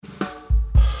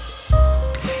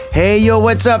Hey, yo,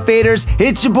 what's up, faders?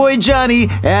 It's your boy Johnny,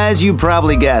 as you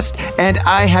probably guessed, and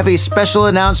I have a special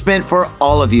announcement for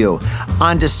all of you.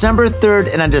 On December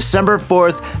 3rd and on December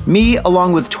 4th, me,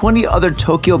 along with 20 other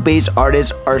Tokyo-based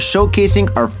artists, are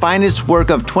showcasing our finest work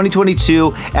of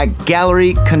 2022 at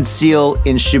Gallery Conceal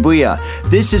in Shibuya.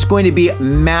 This is going to be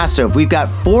massive. We've got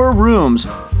 4 rooms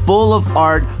full of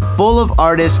art, full of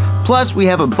artists, plus we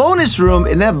have a bonus room,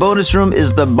 and that bonus room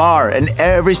is the bar, and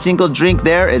every single drink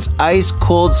there is ice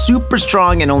cold, super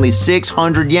strong, and only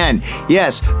 600 yen.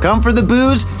 Yes, come for the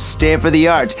booze, stay for the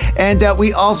art. And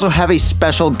we also have a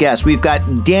special guest. We've got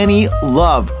Danny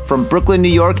Love from Brooklyn, New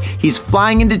York. He's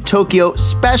flying into Tokyo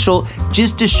special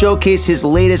just to showcase his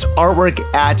latest artwork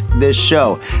at this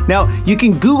show. Now, you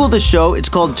can Google the show. It's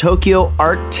called Tokyo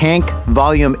Art Tank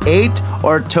Volume 8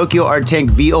 or Tokyo Art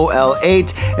Tank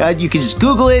VOL8. You can just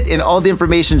Google it and all the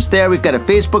information's there. We've got a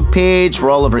Facebook page. We're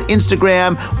all over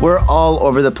Instagram. We're all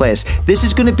over the place. This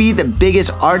is going to be the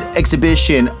biggest art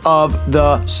exhibition of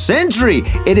the century.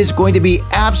 It is going to be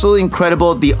absolutely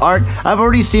incredible. The art, I've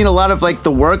already seen a lot of like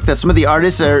the work that some of the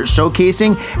artists are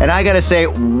showcasing, and I gotta say,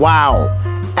 wow.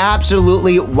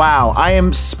 Absolutely wow. I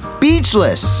am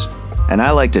speechless, and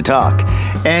I like to talk.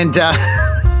 And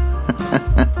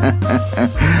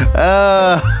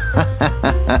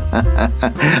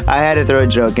I had to throw a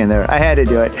joke in there. I had to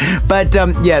do it. But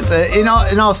yes, in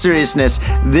all seriousness,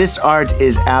 this art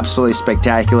is absolutely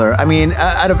spectacular. I mean,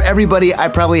 out of everybody, I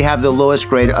probably have the lowest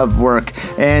grade of work.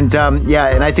 And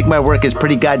and I think my work is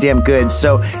pretty goddamn good.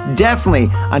 So definitely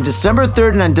on December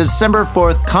 3rd and on December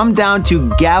 4th, come down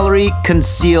to Gallery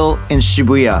Conceal in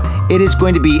Shibuya. It is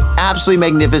going to be absolutely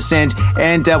magnificent.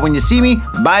 And when you see me,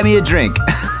 buy me a drink.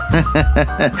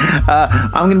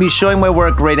 I'm going to be showing my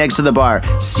work right next to the bar.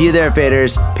 See you there,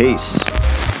 faders. Peace.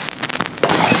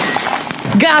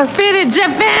 Graffiti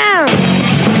Japan!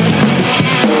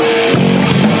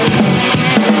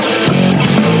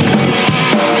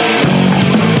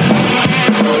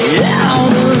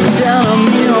 Out of town, I'm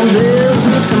in on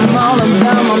business. I'm all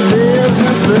about my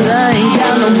business, but I ain't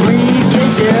got no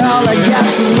briefcase. Yeah, all I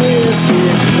got's a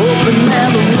whiskey. Open now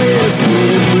the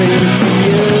whiskey, bring it to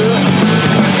you.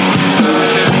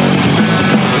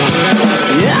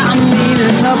 Yeah, I'm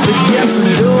leaning up against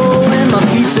the door, and my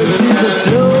feet stuck to the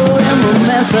floor, and my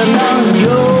mess I long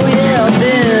ago. Yeah, I've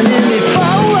been in before.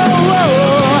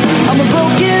 I'm a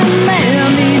broken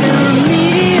man, needing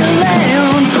remedial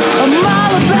lands. I'm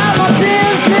all about my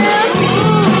business.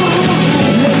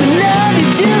 Let me love you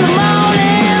till the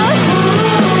morning.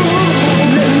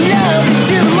 Let me love you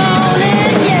till the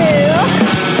morning, yeah.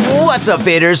 What's up,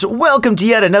 faders? Welcome to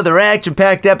yet another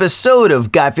action-packed episode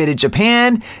of Got Faded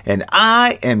Japan, and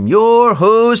I am your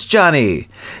host, Johnny.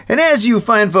 And as you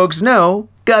fine folks know,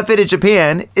 Got Faded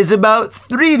Japan is about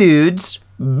 3 dudes,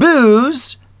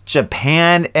 booze,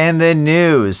 Japan, and the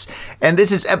news. And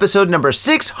this is episode number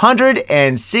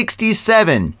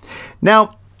 667.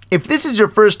 Now, if this is your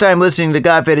first time listening to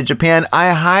Got Faded Japan,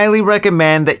 I highly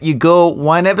recommend that you go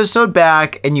one episode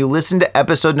back and you listen to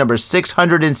episode number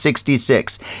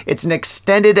 666. It's an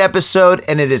extended episode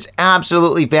and it is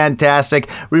absolutely fantastic.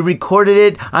 We recorded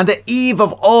it on the eve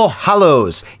of All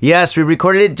Hallows. Yes, we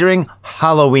recorded it during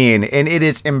Halloween, and it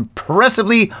is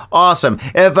impressively awesome,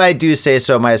 if I do say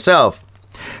so myself.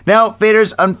 Now,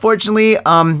 faders, unfortunately,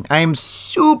 I'm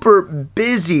super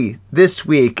busy this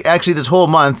week, actually this whole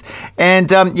month,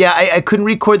 and I couldn't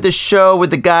record the show with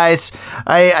the guys.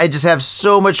 I just have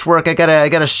so much work. I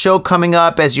got a show coming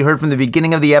up, as you heard from the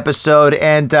beginning of the episode,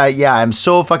 and I'm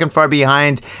so fucking far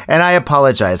behind, and I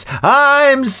apologize.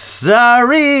 I'm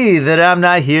sorry that I'm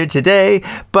not here today,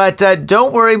 but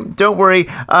don't worry.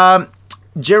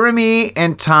 Jeremy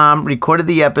and Tom recorded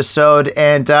the episode,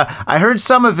 and I heard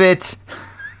some of it.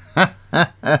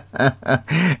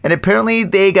 And apparently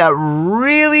they got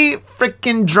really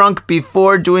freaking drunk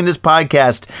before doing this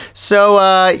podcast. So,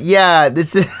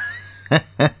 this is... if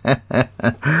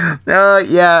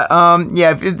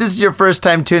this is your first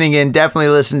time tuning in, definitely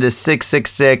listen to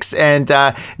 666 and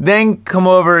then come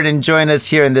over and join us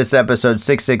here in this episode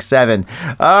 667.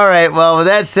 All right, well, with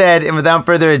that said, and without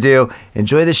further ado,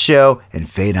 enjoy the show and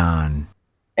fade on.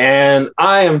 And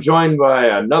I am joined by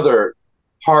another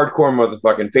hardcore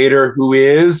motherfucking fader who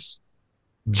is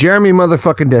Jeremy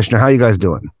motherfucking Deshner. How you guys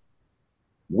doing?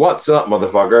 What's up,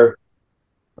 motherfucker?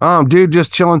 Dude,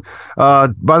 just chilling.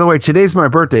 By the way, today's my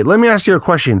birthday. Let me ask you a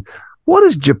question. What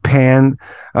is Japan?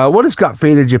 What has Got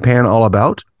Faded Japan all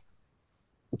about?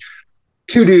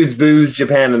 2 dudes, booze,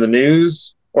 Japan in the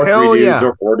news, or Hell 3 dudes, yeah.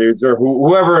 or 4 dudes, or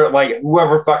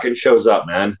whoever fucking shows up,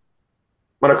 man.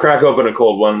 gonna crack open a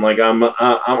cold one. Like I'm going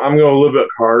a little bit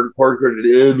hardcore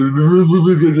today.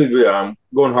 I'm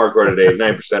going hardcore today.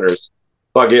 9%ers.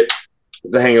 Fuck it.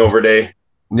 It's a hangover day.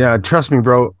 Yeah, trust me,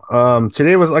 bro.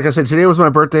 Today was, like I said, today was my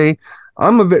birthday.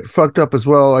 I'm a bit fucked up as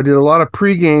well. I did a lot of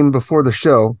pregame before the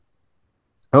show.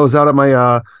 I was out at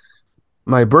my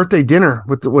my birthday dinner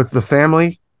with the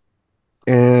family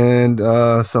and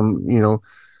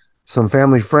some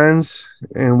family friends,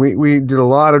 and we did a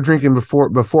lot of drinking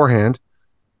beforehand.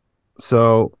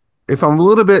 So if I'm a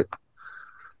little bit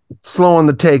slow on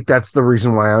the take, that's the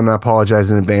reason why. I'm not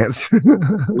apologizing in advance. A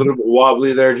little bit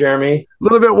wobbly there, Jeremy. A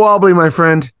little bit wobbly, my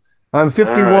friend. I'm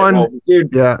 51. Right, well,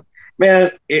 dude, yeah,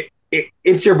 man,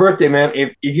 it's your birthday, man.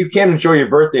 If you can't enjoy your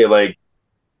birthday, like,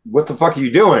 what the fuck are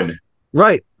you doing?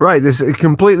 Right. This is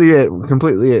completely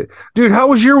it. Dude, how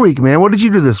was your week, man? What did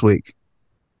you do this week?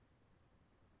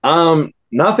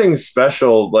 Nothing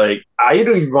special. Like, I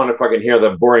don't even want to fucking hear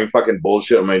the boring fucking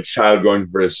bullshit of my child going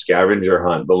for a scavenger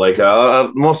hunt. But like,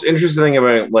 the most interesting thing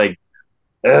about like,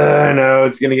 I know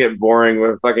it's gonna get boring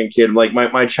with a fucking kid. Like,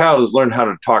 my child has learned how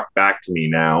to talk back to me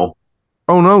now.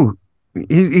 Oh no,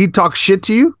 he talks shit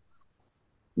to you?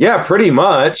 Yeah, pretty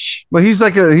much. But he's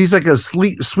like a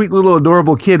sweet little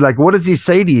adorable kid. Like, what does he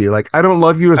say to you? Like, I don't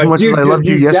love you as much as I loved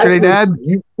you yesterday, Dad.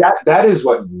 That is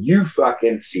what you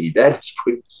fucking see. That's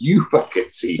what you fucking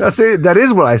see. That's it. That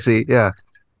is what I see. Yeah.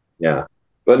 Yeah.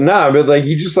 But but like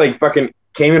he just like fucking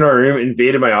came in our room,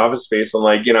 invaded my office space, and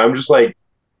like, I'm just like,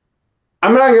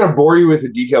 I'm not gonna bore you with the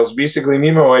details. Basically, me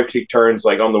and my wife take turns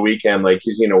like on the weekend, like,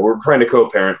 because we're trying to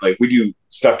co-parent. Like, we do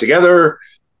stuff together.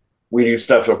 We do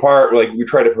stuff apart. Like, we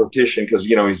try to partition because,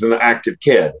 he's an active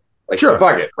kid. Like, sure. So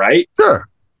fuck it, right? Sure.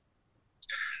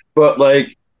 But,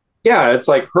 like, yeah, it's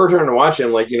like her turn to watch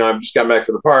him. Like, I've just gotten back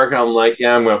to the park and I'm like,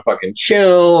 yeah, I'm going to fucking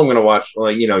chill. I'm going to watch,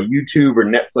 like, YouTube or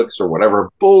Netflix or whatever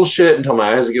bullshit until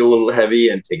my eyes get a little heavy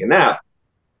and take a nap.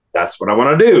 That's what I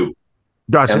want to do.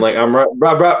 Gotcha. And, like, I'm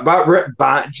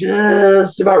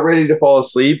just about ready to fall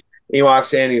asleep. And he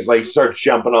walks in. He's like, starts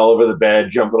jumping all over the bed,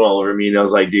 jumping all over me. And I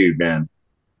was like, dude, man,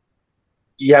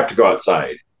 you have to go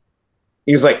outside.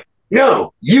 He was like,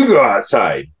 no, you go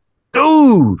outside.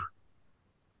 Dude.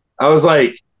 I was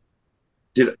like,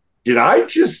 did I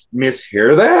just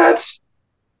mishear that?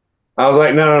 I was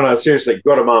like, no, seriously,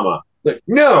 go to mama. Like,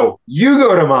 no, you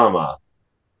go to mama.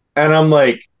 And I'm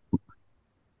like,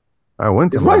 I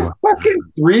went to is mama. my fucking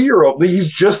 3-year-old, he's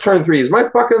just turned 3, is my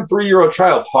fucking 3-year-old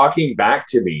child talking back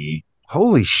to me?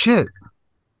 Holy shit.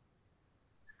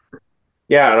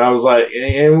 Yeah, and I was like,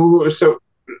 so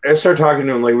I started talking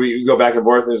to him, like, we go back and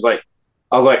forth, and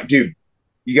I was like, dude,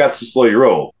 you got to slow your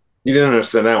roll. You didn't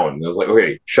understand that one. I was like,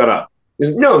 okay, shut up.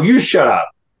 No, you shut up.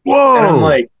 Whoa. And I'm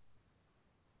like,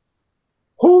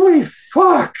 holy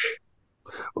fuck.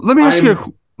 Let me ask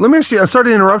you, I'm sorry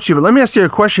to interrupt you, but let me ask you a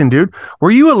question, dude. Were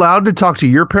you allowed to talk to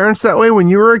your parents that way when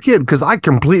you were a kid? Because I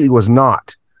completely was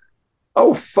not.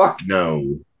 Oh, fuck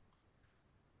no.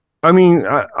 I mean,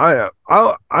 I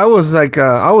was like,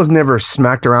 I was never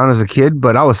smacked around as a kid,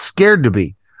 but I was scared to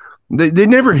be. They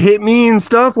never hit me and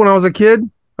stuff when I was a kid.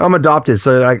 I'm adopted,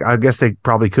 so I guess they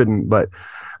probably couldn't, but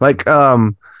like,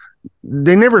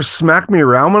 they never smacked me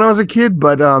around when I was a kid,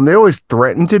 but they always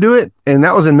threatened to do it, and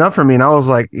that was enough for me. And I was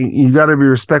like, you got to be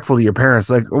respectful to your parents.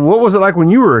 Like, what was it like when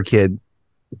you were a kid?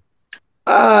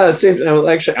 Same.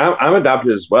 Actually, I'm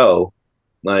adopted as well.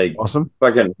 Like, awesome,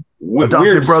 fucking adopted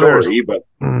weird brothers. Story, but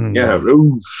yeah.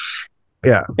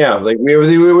 Like we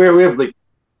have like,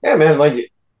 yeah, man.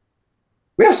 Like,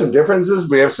 we have some differences.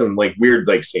 We have some like weird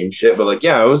like same shit, but like,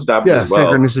 yeah, I was adopted as well.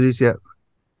 Synchronicities, yeah.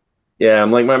 Yeah,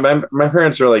 I'm like my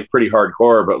parents are like pretty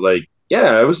hardcore, but like,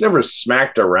 yeah, I was never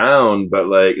smacked around, but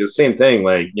like the same thing,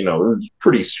 like, it was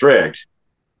pretty strict.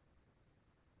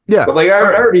 Yeah, but like I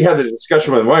already had the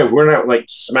discussion with my wife. We're not like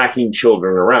smacking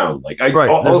children around. Like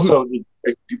also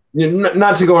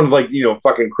not to go into like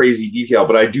fucking crazy detail,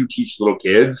 but I do teach little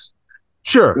kids.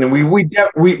 Sure, and we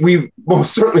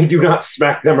most certainly do not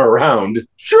smack them around.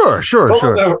 Sure.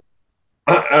 Some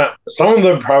of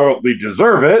them probably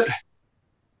deserve it.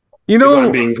 Hey,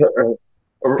 Tom. To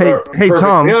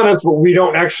be honest, but we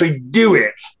don't actually do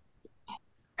it.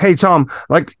 Hey, Tom.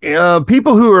 Like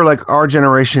people who are like our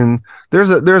generation,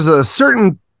 there's a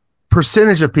certain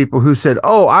percentage of people who said,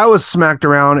 "Oh, I was smacked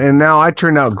around, and now I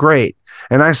turned out great,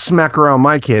 and I smack around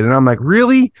my kid." And I'm like,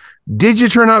 "Really? Did you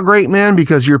turn out great, man?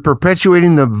 Because you're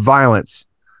perpetuating the violence."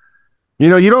 You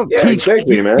don't teach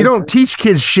you don't teach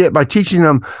kids shit by teaching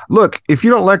them. Look, if you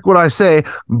don't like what I say,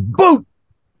 boot.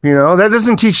 That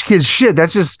doesn't teach kids shit. That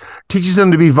just teaches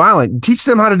them to be violent. Teach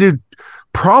them how to do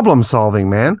problem solving,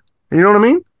 man. You know what I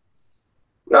mean?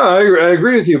 No, I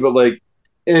agree with you, but like,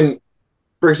 and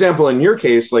for example, in your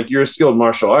case, like you're a skilled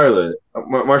martial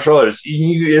artist.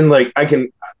 You in like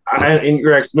in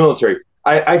your ex-military,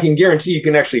 I can guarantee you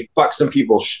can actually fuck some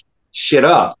people shit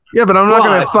up. Yeah, but I'm not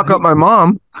gonna fuck up my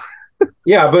mom.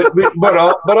 Yeah,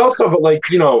 but also, like,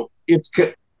 you know,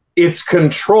 it's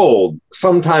controlled.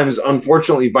 Sometimes,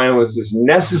 unfortunately, violence is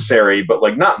necessary, but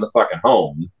like not in the fucking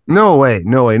home. No way,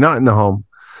 not in the home,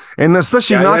 and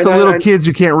especially not the little kids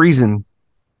who can't reason.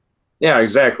 Yeah,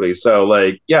 exactly. So,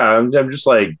 like, yeah, I'm just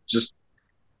like,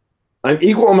 I'm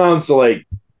equal amounts of like,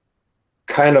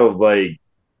 kind of like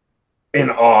in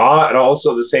awe, and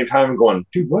also at the same time going,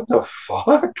 dude, what the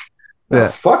fuck? The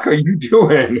fuck are you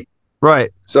doing?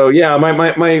 Right. So yeah,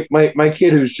 my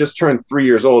kid who's just turned 3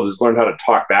 years old has learned how to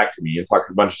talk back to me and talk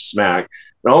a bunch of smack.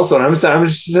 And all of a sudden, I'm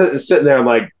just sitting there. I'm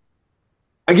like,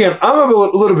 again, I'm a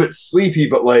little bit sleepy,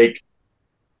 but like,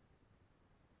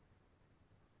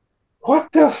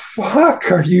 what the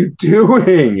fuck are you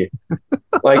doing?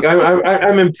 Like,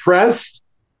 I'm impressed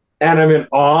and I'm in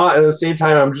awe. At the same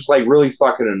time, I'm just like really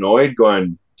fucking annoyed,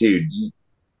 going, dude,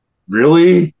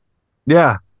 really?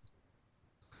 Yeah.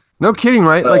 No kidding,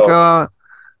 right? So, like,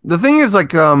 the thing is,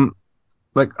 like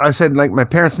I said, like my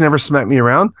parents never smacked me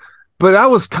around, but I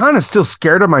was kind of still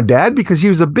scared of my dad because he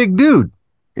was a big dude,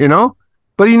 you know.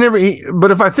 But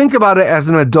but if I think about it as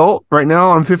an adult, right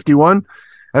now I'm 51.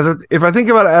 If I think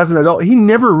about it as an adult, he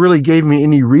never really gave me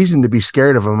any reason to be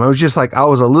scared of him. I was just like, I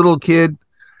was a little kid,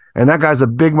 and that guy's a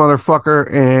big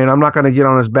motherfucker, and I'm not gonna get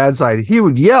on his bad side. He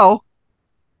would yell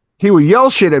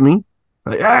shit at me,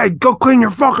 like, "Hey, go clean your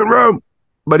fucking room."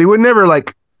 But he would never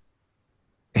like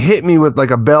hit me with like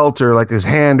a belt or like his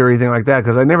hand or anything like that,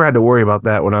 because I never had to worry about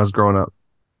that when I was growing up.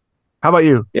 How about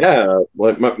you? Yeah,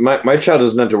 well, my child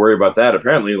doesn't have to worry about that.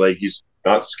 Apparently, like he's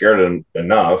not scared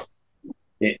enough.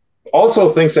 He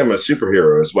also thinks I'm a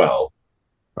superhero as well.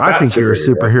 I think you're a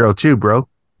superhero too, bro.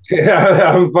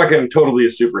 Yeah, I'm fucking totally a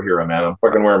superhero, man. I'm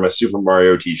fucking wearing my Super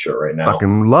Mario t-shirt right now.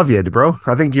 Fucking love you, bro.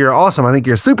 I think you're awesome. I think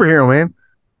you're a superhero, man.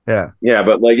 Yeah,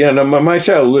 but like, yeah, no, my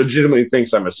child legitimately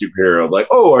thinks I'm a superhero. Like,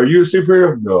 oh, are you a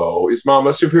superhero? No. Is mom a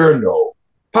superhero? No.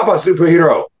 Papa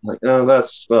superhero. Like, oh,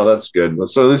 that's good.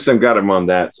 So at least I've got him on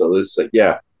that. So this, like,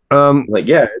 yeah, like,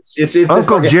 yeah, it's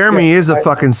Uncle Jeremy is a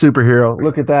fucking superhero.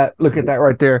 Look at that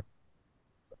right there.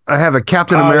 I have a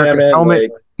Captain America helmet.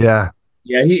 Like, yeah.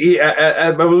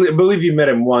 I believe you met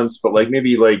him once, but like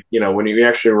maybe like, you know, when he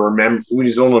actually when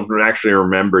he's old enough to actually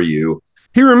remember you.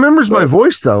 He remembers my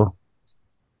voice though.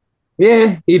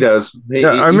 Yeah, he does.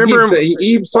 I remember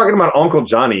he was talking about Uncle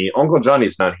Johnny. Uncle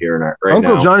Johnny's not here right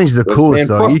Uncle now. Johnny's the coolest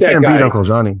though. You can't beat Uncle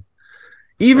Johnny.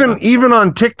 Even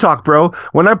on TikTok, bro.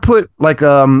 When I put like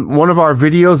one of our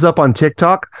videos up on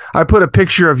TikTok, I put a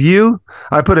picture of you,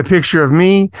 I put a picture of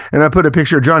me, and I put a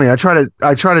picture of Johnny. I try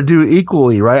to do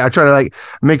equally, right? I try to like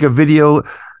make a video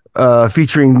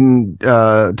featuring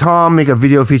Tom, make a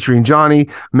video featuring Johnny,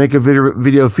 make a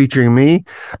video featuring me.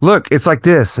 Look, it's like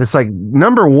this. It's like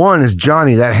number one is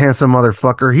Johnny, that handsome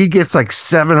motherfucker. He gets like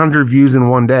 700 views in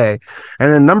one day.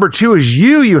 And then number two is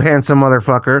you handsome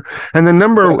motherfucker. And then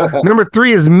number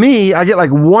three is me. I get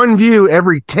like 1 view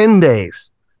every 10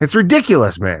 days. It's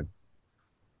ridiculous, man.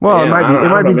 Well, it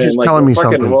might be just like, telling me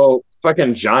something. Well,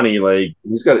 fucking Johnny, like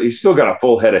he's still got a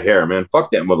full head of hair, man.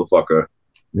 Fuck that motherfucker.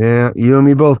 Yeah, you and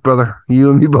me both, brother. You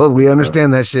and me both. We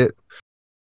understand that shit.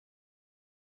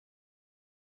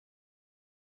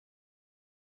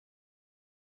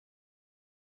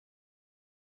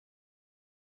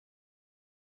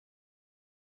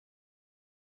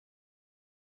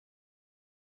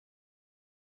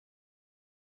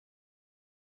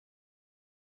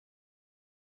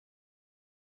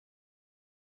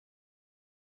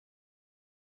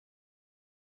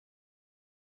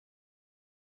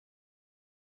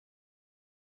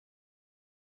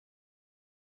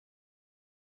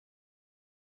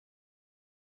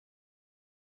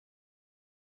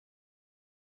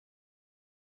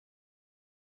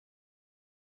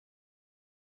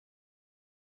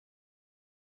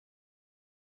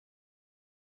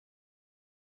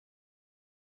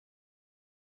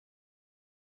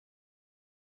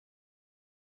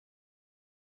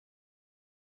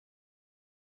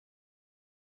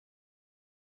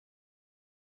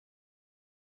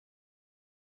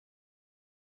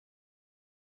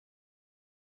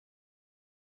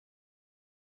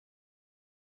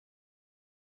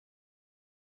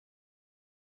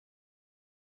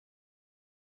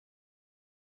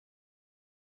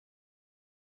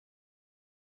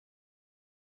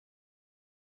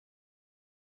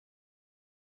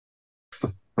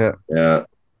 Yeah.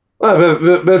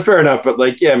 Well, but fair enough. But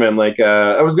like, yeah, man. Like,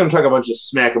 I was gonna talk a bunch of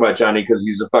smack about Johnny because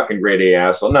he's a fucking grade A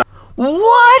asshole. No.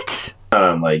 What?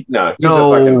 I'm like, no, he's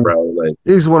No. a fucking bro. Like,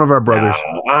 He's one of our brothers.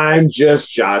 I'm just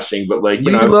joshing, but like,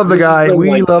 We love the guy.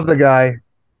 Love the guy.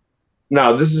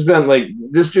 No, this has been like,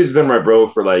 this dude's been my bro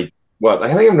for like, what?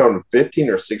 I think I've known him 15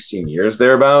 or 16 years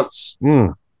thereabouts.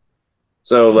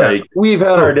 So like, we've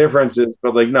had our differences,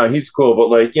 but like, no, he's cool. But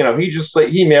like, he just like,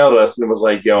 he mailed us and it was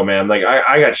like, yo, man, like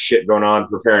I got shit going on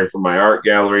preparing for my art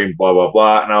gallery and blah, blah,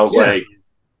 blah. And I was like,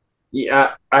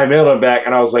 yeah, I mailed him back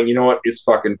and I was like, you know what? It's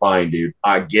fucking fine, dude.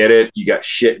 I get it. You got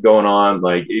shit going on.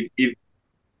 Like,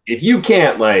 if you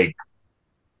can't like,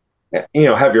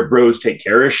 have your bros take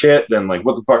care of shit, then like,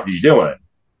 what the fuck are you doing?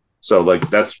 So like,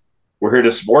 we're here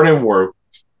to support him. We're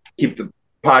keep the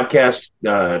podcast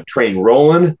train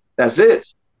rolling. That's it.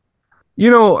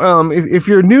 If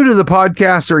you're new to the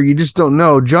podcast or you just don't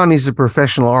know, Johnny's a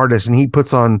professional artist and he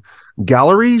puts on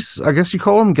galleries. I guess you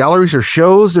call them galleries or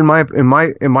shows. In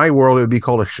my world, it would be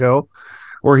called a show,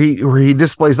 where he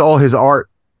displays all his art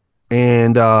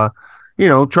and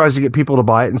tries to get people to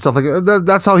buy it and stuff like that.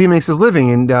 That's how he makes his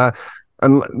living.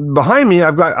 And behind me,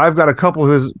 I've got a couple of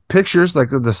his pictures, like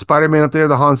the Spider-Man up there,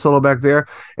 the Han Solo back there,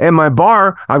 and my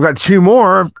bar. I've got 2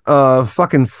 more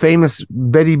fucking famous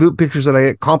Betty Boop pictures that I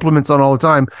get compliments on all the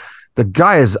time. The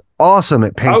guy is awesome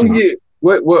at painting.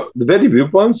 What the Betty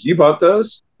Boop ones? You bought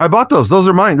those? I bought those. Those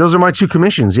are mine. Those are my 2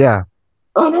 commissions. Yeah.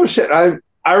 Oh no shit! I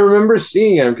remember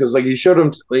seeing him because like he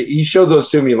showed those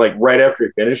to me like right after he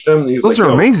finished them. He was those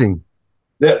are amazing.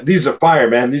 These are fire,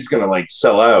 man. These are gonna like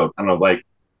sell out. And I'm like,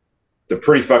 they're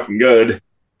pretty fucking good.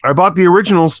 I bought the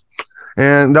originals,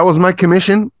 and that was my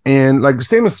commission. And like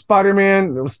same as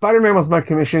Spider-Man. Spider-Man was my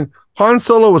commission. Han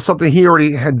Solo was something he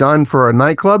already had done for a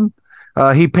nightclub.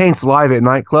 He paints live at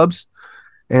nightclubs,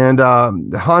 and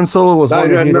Han Solo was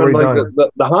one that he'd already done.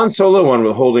 The Han Solo one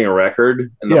was holding a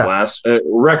record, and the blast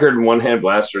record in one hand,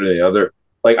 blaster in the other.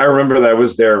 Like I remember that I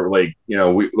was there. Like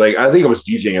I think I was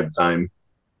DJing at the time.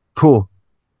 Cool.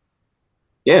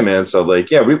 Yeah, man. So like,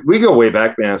 yeah, we go way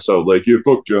back, man. So like, you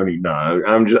fuck Johnny. Nah,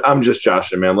 I'm just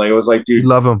joshing, man. Like it was like, dude, we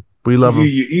love him. We love him.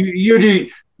 You do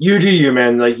you,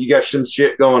 man. Like you got some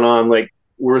shit going on. Like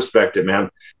we respect it,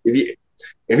 man. If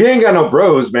you ain't got no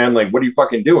bros, man, like what are you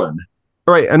fucking doing?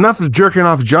 All right, enough of jerking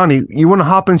off Johnny. You want to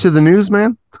hop into the news,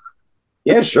 man?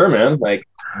 Yeah, sure, man. Like,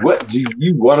 what do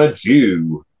you want to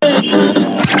do?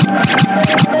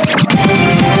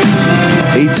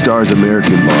 8 Stars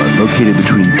American Bar, located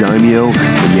between Daimyo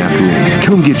and Yaku.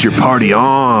 Come get your party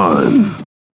on.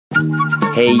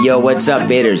 Hey, yo, what's up,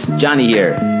 Vaders? Johnny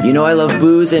here. You know I love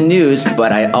booze and news,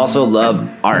 but I also love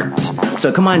art.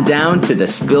 So come on down to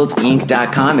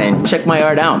thespiltink.com and check my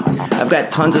art out. I've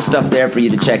got tons of stuff there for you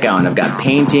to check out. I've got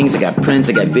paintings, I got prints,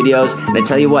 I got videos. And I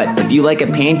tell you what, if you like a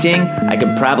painting, I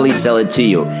could probably sell it to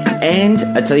you. And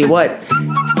I tell you what,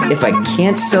 if I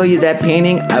can't sell you that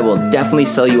painting, I will definitely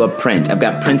sell you a print. I've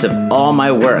got prints of all my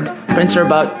work. Prints are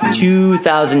about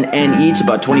 2,000 N each,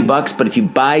 about $20. But if you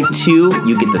buy 2,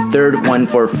 you get the 3rd one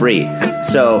for free.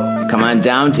 So come on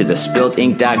down to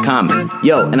thespiltink.com.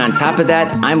 Yo, and on top of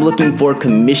that, I'm looking for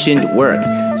commissioned work.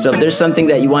 So if there's something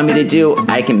that you want me to do,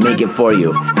 I can make it for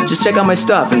you. Just check out my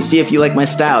stuff and see if you like my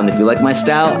style. And if you like my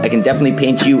style, I can definitely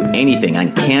paint you anything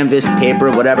on canvas, paper,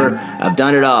 whatever. I've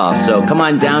done it all. So come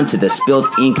on down to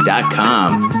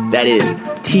thespiltink.com. That is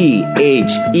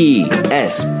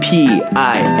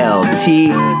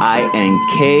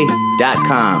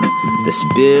THESPILTINK.com.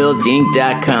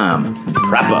 Thespiltink.com.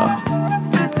 Proper.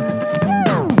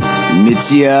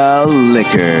 Mitsuya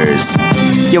Liquors.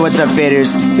 Yo, what's up,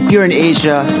 faders? If you're in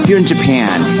Asia, if you're in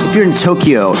Japan, if you're in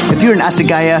Tokyo, if you're in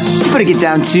Asagaya, you better get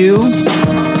down to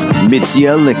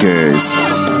Mitsuya Liquors.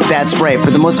 That's right,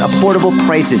 for the most affordable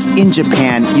prices in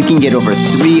Japan, you can get over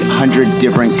 300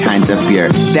 different kinds of beer.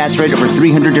 That's right, over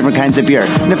 300 different kinds of beer.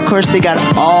 And of course, they got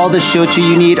all the shochu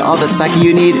you need, all the sake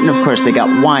you need, and of course, they got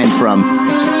wine from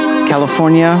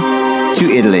California to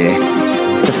Italy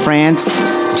to France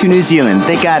to New Zealand.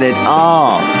 They got it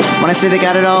all. When I say they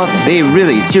got it all, they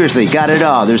really, seriously got it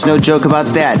all. There's no joke about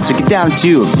that. So get down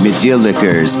to Mitsuya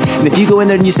Liquors. And if you go in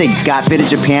there and you say, Got Faded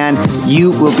Japan,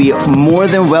 you will be more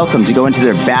than welcome to go into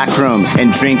their back room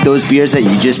and drink those beers that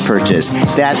you just purchased.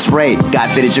 That's right, Got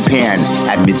Faded Japan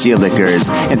at Mitsuya Liquors.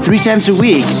 And 3 times a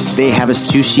week, they have a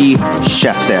sushi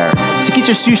chef there. So get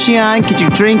your sushi on, get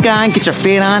your drink on, get your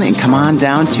fade on, and come on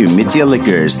down to Mitsuya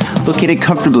Liquors, located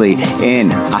comfortably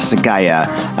in Asagaya,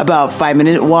 about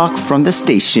 5-minute walk from the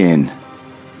station.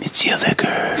 Mitsuya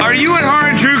Liquors. Are you at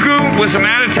Harajuku with some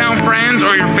out-of-town friends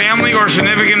or your family or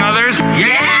significant others?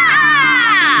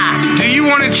 Yeah! Do you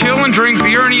want to chill and drink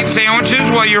beer and eat sandwiches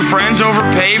while your friends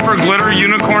overpay for glitter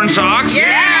unicorn socks?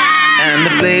 Yeah! And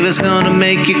the flavor's gonna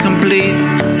make you complete.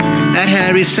 at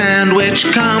Harry's Sandwich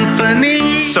Company.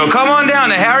 So come on down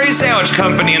to Harry's Sandwich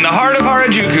Company in the heart of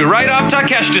Harajuku, right off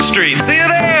Takeshita Street. See you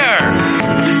there!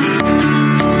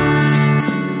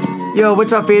 Yo,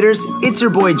 what's up, faders? It's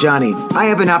your boy Johnny. I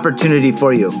have an opportunity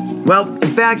for you. Well,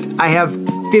 in fact, I have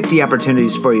 50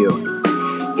 opportunities for you.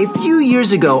 A few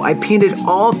years ago, I painted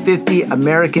all 50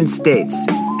 American states.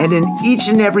 And in each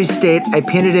and every state, I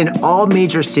painted in all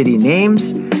major city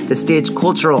names, the state's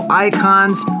cultural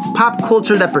icons, pop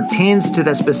culture that pertains to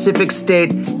that specific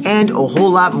state, and a whole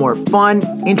lot more fun,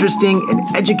 interesting, and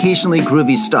educationally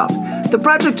groovy stuff. The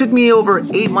project took me over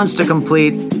 8 months to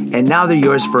complete, and now they're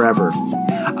yours forever.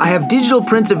 I have digital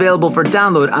prints available for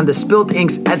download on the Spilt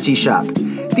Inks Etsy shop.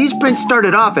 These prints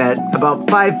started off at about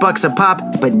 $5 a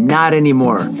pop, but not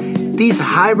anymore. These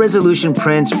high-resolution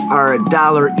prints are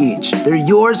 $1 each. They're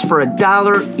yours for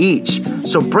 $1 each.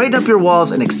 So brighten up your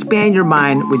walls and expand your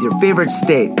mind with your favorite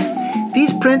state.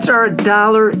 These prints are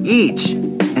 $1 each,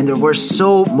 and they're worth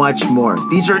so much more.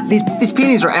 These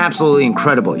paintings are absolutely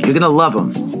incredible. You're gonna love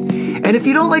them. And if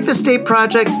you don't like the state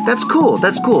project, that's cool.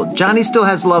 Johnny still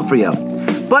has love for you.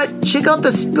 But check out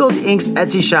the Spilt Inks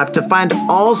Etsy shop to find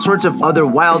all sorts of other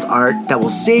wild art that will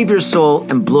save your soul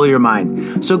and blow your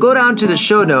mind. So go down to the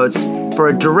show notes for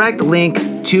a direct link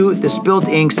to the Spilt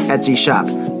Inks Etsy shop.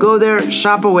 Go there,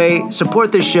 shop away,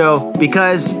 support the show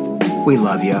because we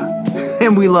love you.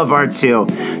 And we love art too.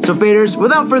 So faders,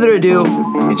 without further ado,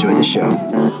 enjoy the show.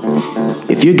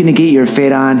 If you're gonna get your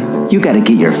fade on, you gotta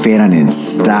get your fade on in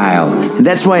style. And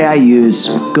that's why I use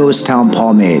Ghost Town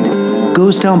Pomade.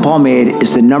 Ghost Town Pomade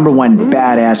is the #1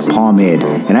 badass pomade,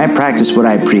 and I practice what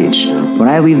I preach. When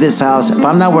I leave this house, if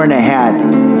I'm not wearing a hat,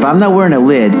 if I'm not wearing a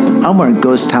lid, I'm wearing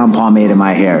Ghost Town Pomade in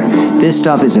my hair. This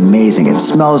stuff is amazing. It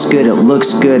smells good, it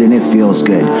looks good, and it feels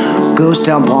good. Ghost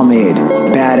Town Pomade,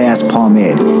 badass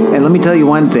pomade. And let me tell you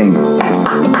one thing.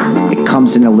 It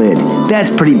comes in a lid. That's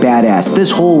pretty badass.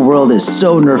 This whole world is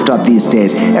so nerfed up these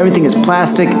days. Everything is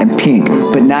plastic and pink,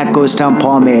 but not Ghost Town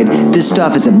Pomade. This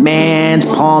stuff is a man's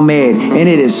pomade, and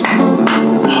it is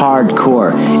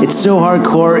hardcore. It's so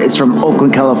hardcore, it's from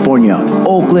Oakland, California.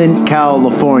 Oakland,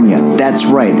 California. That's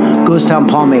right. Ghost Town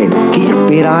Pomade. Get your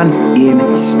fade on in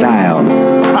style.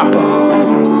 Proper.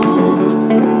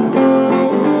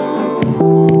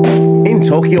 In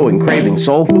Tokyo and craving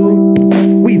soul food?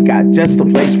 We've got just the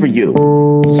place for you.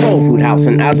 Soul Food House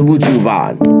in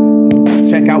Azabu-Juban.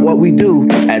 Check out what we do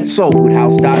at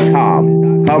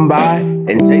soulfoodhouse.com. Come by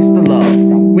and taste the love.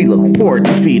 We look forward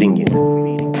to feeding you.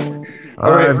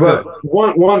 All right, but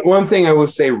one thing I would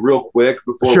say real quick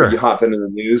before we hop into the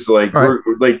news, like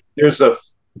there's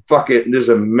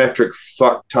a metric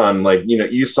fuck ton, like, you know,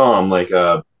 you saw him like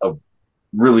a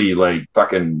really like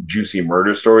fucking juicy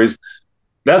murder stories.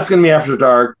 That's gonna be After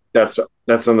Dark. That's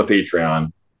on the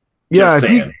Patreon. Yeah,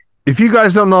 if you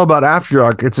guys don't know about After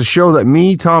Dark, it's a show that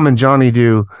me, Tom, and Johnny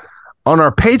do on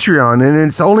our Patreon, and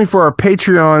it's only for our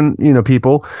Patreon,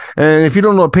 people. And if you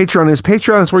don't know what Patreon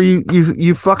is where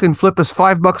you fucking flip us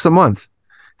 $5 a month.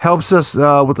 Helps us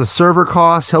with the server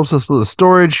costs, helps us with the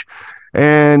storage,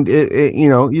 and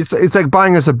it's like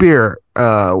buying us a beer,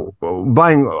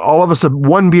 buying all of us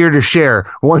one beer to share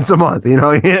once a month, and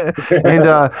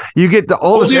you get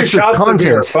all this extra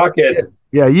content. Fuck it.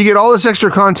 Yeah, you get all this extra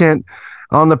content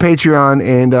on the Patreon,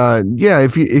 and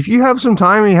if you have some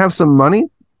time and you have some money,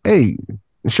 hey,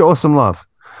 show us some love.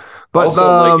 But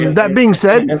also, that being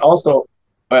said, and also,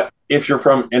 if you're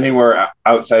from anywhere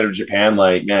outside of Japan,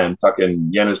 like, man,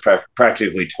 fucking yen is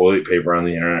practically toilet paper on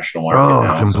the international market. Oh,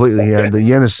 now, completely. So, yeah, the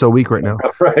yen is so weak right now.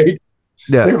 Right?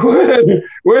 Yeah. Like,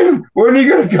 when are you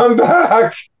gonna come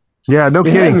back? Yeah, no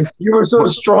kidding. You were so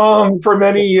strong for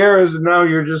many years, and now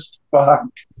you're just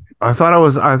fucked. I thought I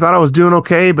was doing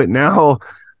okay, but now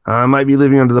I might be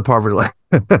living under the poverty line.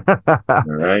 All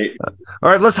right. All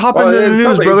right, let's hop into the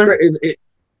news, brother.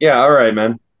 Yeah, all right,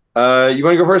 man. You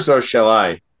want to go first, or shall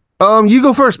I? You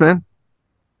go first, man.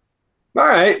 All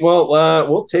right. Well,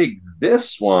 we'll take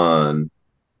this one.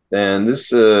 And this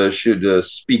should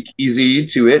speak easy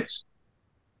to it.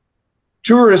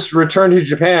 Tourists return to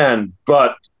Japan,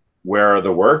 but where are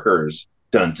the workers?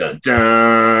 Dun, dun,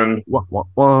 dun.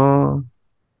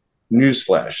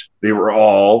 Newsflash. They were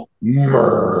all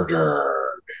murdered.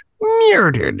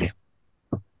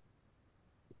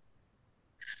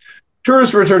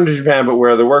 Tourists return to Japan, but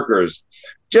where are the workers?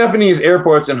 Japanese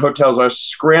airports and hotels are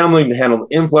scrambling to handle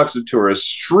the influx of tourists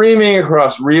streaming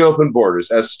across reopened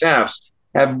borders as staffs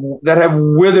have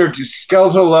withered to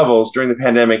skeletal levels during the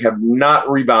pandemic have not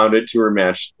rebounded to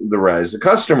match the rise of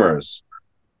customers.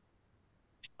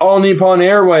 All Nippon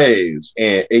Airways,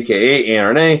 aka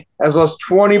ANA, has lost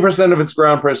 20% of its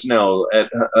ground personnel at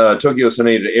Tokyo's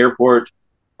Haneda Airport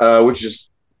which is,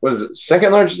 what is it,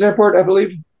 second largest airport, I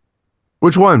believe?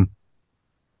 Which one?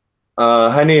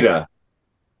 Haneda.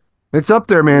 It's up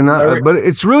there, man. But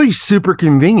it's really super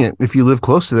convenient if you live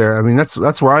close to there. I mean,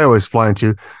 that's where I always fly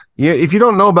into. Yeah, if you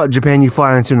don't know about Japan, you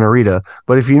fly into Narita.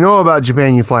 But if you know about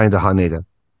Japan, you fly into Haneda.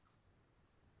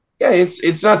 Yeah,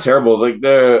 it's not terrible. Like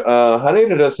the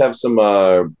Haneda does have some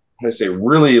how do I say,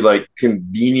 really like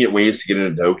convenient ways to get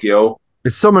into Tokyo.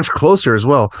 It's so much closer as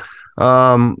well.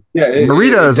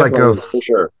 Narita is like a for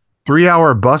sure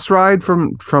 3-hour bus ride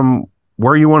from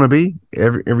where you want to be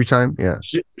every time. Yeah,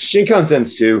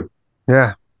 Shinkansen's too.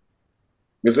 Yeah,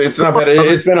 it's not bad.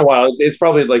 It's been a while. It's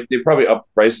probably like they probably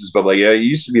upped prices, but like it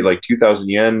used to be like 2,000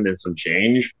 yen and some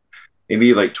change,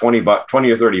 maybe like $20 or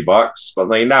 $30. But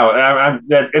like now,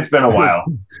 it's been a while.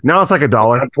 Now it's like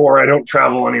 $1. I'm poor. I don't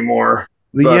travel anymore.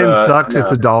 The yen sucks.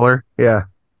 It's $1. Yeah.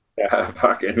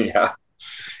 Yeah.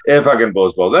 It fucking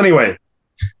blows balls. Anyway,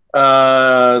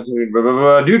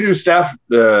 due to staff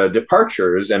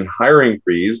departures and hiring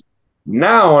freeze,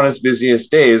 now on its busiest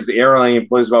days, the airline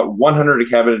employs about 100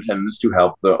 cabin attendants to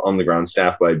help the on-the-ground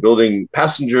staff by building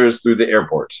passengers through the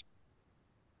airport.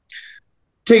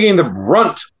 Taking the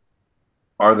brunt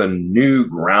are the new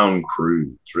ground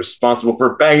crews responsible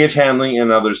for baggage handling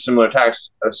and other similar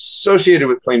tasks associated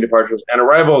with plane departures and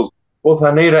arrivals. Both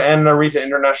Haneda and Narita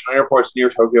international airports near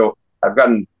Tokyo have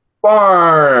gotten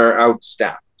far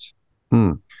outstaffed.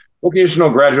 Vocational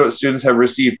graduate students have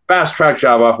received fast-track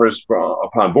job offers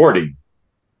upon boarding.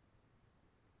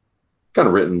 Kind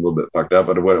of written a little bit fucked up,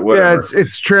 but whatever. Yeah,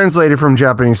 it's translated from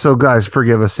Japanese, so guys,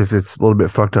 forgive us if it's a little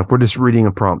bit fucked up. We're just reading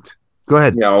a prompt. Go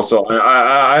ahead. Yeah, also,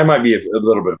 I might be a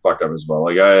little bit fucked up as well.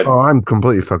 Like I'm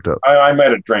completely fucked up. I might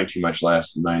have drank too much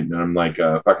last night, and I'm like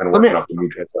fucking working up the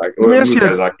Mutazaki.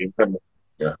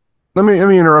 Let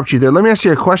me interrupt you there. Let me ask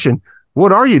you a question.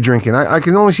 What are you drinking? I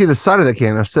can only see the side of the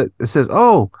can. It says, it says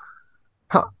clear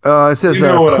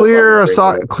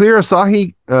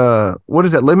Asahi. What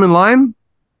is it? Lemon lime?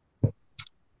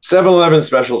 7-Eleven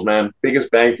specials, man. Biggest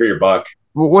bang for your buck.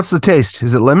 What's the taste?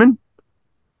 Is it lemon?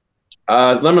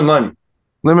 Lemon lime.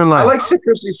 Lemon lime. I like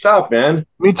citrusy stuff, man.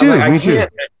 Me too.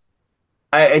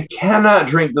 I cannot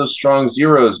drink those strong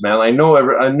zeros, man. I know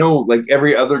like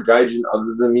every other gaijin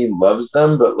other than me loves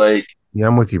them, but like, yeah,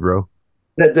 I'm with you, bro.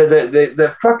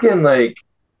 The fucking like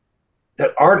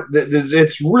that art.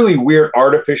 It's really weird,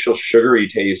 artificial sugary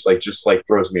taste. Like just like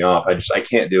throws me off. I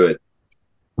can't do it.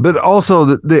 But also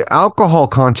the alcohol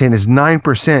content is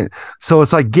 9%. So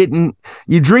it's like you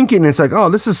drink it and it's like, oh,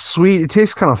 this is sweet. It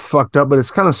tastes kind of fucked up, but it's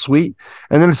kind of sweet.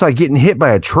 And then it's like getting hit by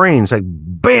a train. It's like,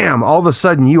 bam, all of a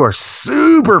sudden you are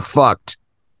super fucked.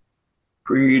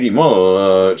 Pretty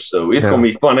much. So it's going to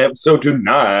be a fun episode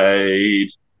tonight.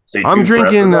 I'm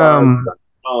drinking.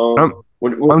 What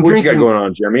you got going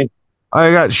on, Jeremy?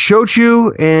 I got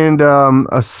shochu and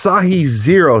Asahi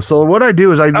Zero. So what I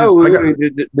do is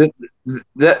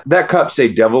that cup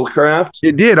say Devil Craft?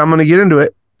 It did. I'm gonna get into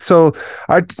it. So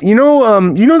you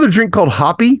know the drink called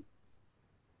Hoppy?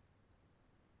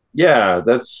 Yeah,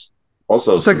 that's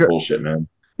also some bullshit, man.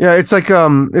 Yeah, it's like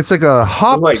a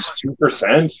hops, like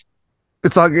 2%.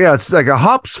 It's like a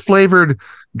hops flavored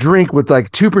drink with like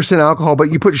 2% alcohol,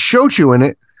 but you put shochu in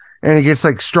it and it gets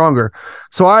like stronger.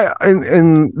 So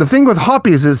and the thing with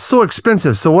Hoppy is it's so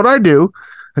expensive. So what I do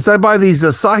is I buy these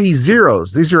Asahi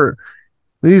Zeros.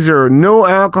 These are no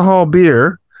alcohol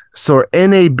beer. So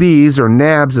NABs or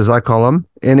NABs as I call them,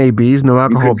 NABs, no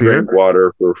alcohol beer. Drink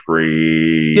water for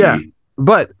free. Yeah,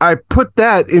 but I put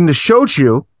that into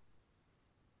shochu,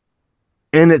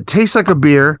 and it tastes like a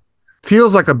beer,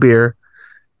 feels like a beer,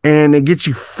 and it gets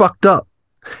you fucked up.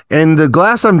 And the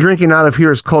glass I'm drinking out of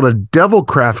here is called a Devil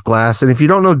Craft glass. And if you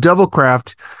don't know Devil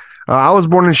Craft, I was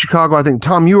born in Chicago. I think,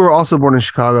 Tom, you were also born in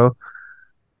Chicago.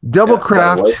 Devil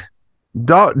Craft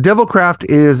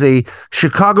is a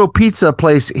Chicago pizza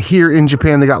place here in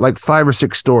Japan. They got like 5 or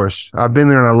 6 stores. I've been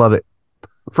there and I love it.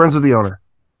 Friends with the owner.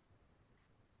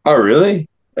 Oh, really?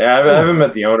 Yeah, I haven't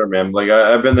met the owner, man. Like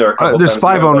I've been there a couple there's times.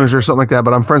 5 owners or something like that,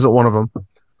 but I'm friends with one of them.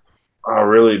 Oh,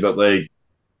 really? But like,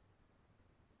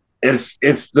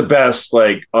 it's the best,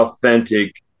 like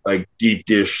authentic, like deep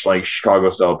dish, like Chicago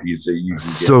style pizza you can get.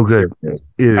 So good. It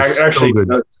is actually so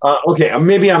good. Okay,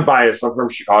 maybe I'm biased. I'm from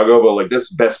Chicago, but like that's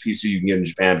the best pizza you can get in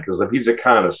Japan because the pizza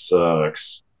kind of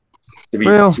sucks. To be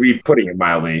putting it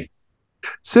mildly.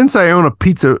 Since I own a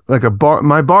pizza, like a bar,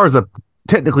 my bar is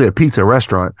technically a pizza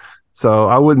restaurant, so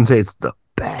I wouldn't say it's the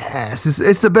best.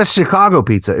 It's the best Chicago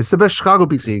pizza. It's the best Chicago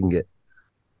pizza you can get.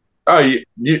 Oh, you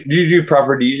do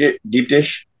proper deep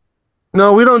dish?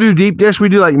 No, we don't do deep dish. We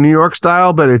do like New York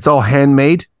style, but it's all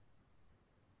handmade.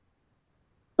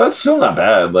 That's still not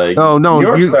bad. Like, Oh, no, New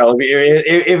York you- style.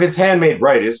 If it's handmade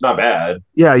right, it's not bad.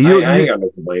 Yeah, I ain't got no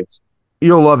complaints.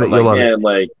 you'll love it. But, You'll love like, it. man,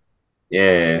 like,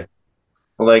 yeah,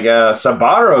 like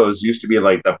Sabaros used to be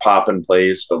like the poppin'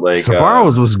 place, but like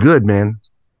Sabaros was good, man.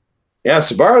 yeah,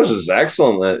 Sabaros is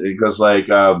excellent because like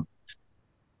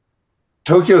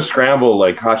Tokyo Scramble,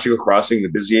 like Hachiko Crossing,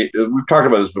 we've talked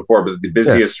about this before, but the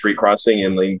busiest street crossing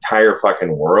in the entire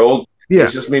fucking world. Yeah.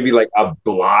 It's just maybe like a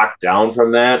block down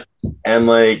from that. And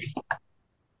like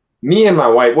me and my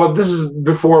wife, well, this is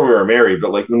before we were married,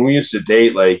 but like when we used to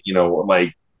date, like, you know,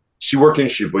 like she worked in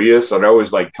Shibuya, so I'd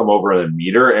always like come over and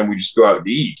meet her and we just go out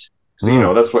to eat. So, you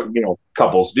know, that's what, you know,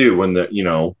 couples do when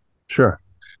Sure.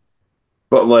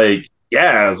 but like,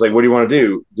 yeah, it's like, what do you want to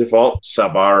do? Default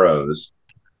Sabaros.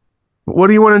 What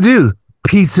do you want to do?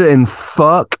 Pizza and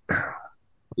fuck?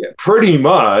 Yeah, pretty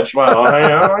much. Well,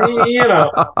 you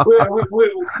know,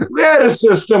 we had a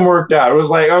system worked out. It was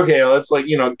like, okay, let's like,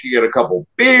 you know, get a couple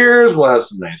beers. We'll have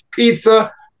some nice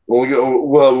pizza.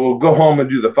 We'll go home and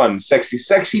do the fun,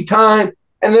 sexy time,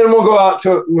 and then we'll go out to,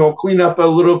 you know, clean up a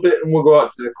little bit, and we'll go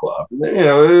out to the club. And then, you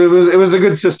know, it was a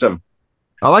good system.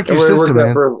 I like your It worked system,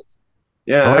 out man.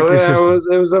 Yeah, I like your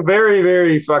system. it was a very,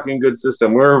 very fucking good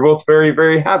system. We were both very,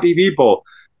 very happy people.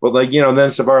 But like, you know, then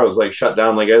Sbarro was like shut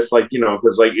down. Like, I guess like, you know,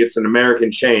 because like it's an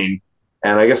American chain,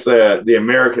 and I guess the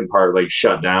American part like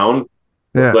shut down.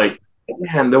 Yeah. Like,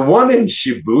 man, the one in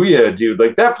Shibuya, dude,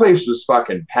 like that place was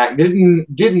fucking packed.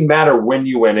 Didn't matter when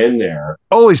you went in there.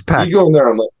 Always packed. You go in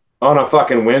there on a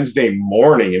fucking Wednesday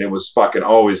morning, and it was fucking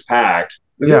always packed.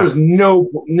 Yeah. There was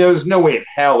no way in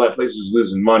hell that place was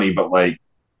losing money. But like,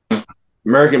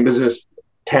 American business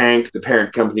tanked, the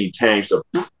parent company tanked, so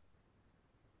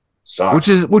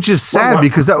sucks. Which is sad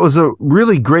because that was a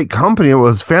really great company. It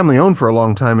was family owned for a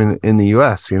long time in the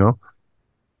US, you know.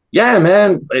 Yeah,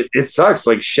 man, it sucks.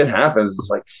 Like shit happens. It's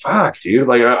like fuck, dude.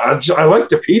 Like I like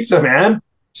the pizza, man.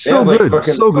 So like, good,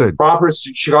 fucking, so some good. proper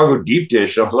Chicago deep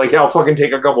dish. I was like, yeah, I'll fucking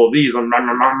take a couple of these.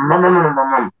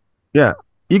 Yeah.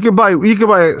 You can buy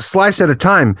a slice at a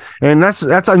time, and that's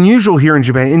unusual here in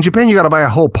Japan. In Japan, you got to buy a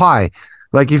whole pie.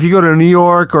 Like if you go to New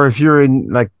York or if you're in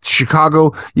like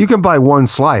Chicago, you can buy one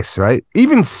slice, right?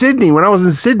 Even Sydney, when I was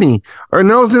in Sydney or when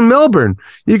I was in Melbourne,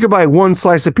 you could buy one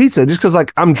slice of pizza just because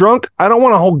like I'm drunk. I don't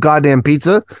want a whole goddamn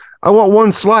pizza. I want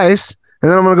one slice,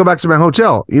 and then I'm gonna go back to my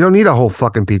hotel. You don't need a whole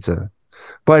fucking pizza.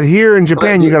 But here in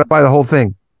Japan, you got to buy the whole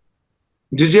thing.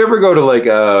 Did you ever go to like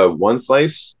One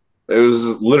Slice? It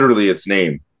was literally its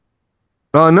name.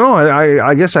 No,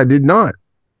 I guess I did not.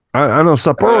 I know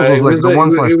Sapporo's was like the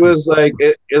one slice. It was like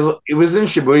it was in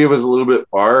Shibuya. It was a little bit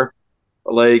far.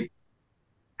 Like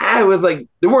I was like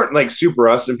there weren't like super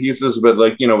awesome pizzas, but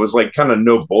like you know it was like kind of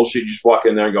no bullshit. You just walk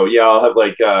in there and go, yeah, I'll have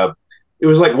like it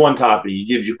was like one topping. You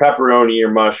get your pepperoni,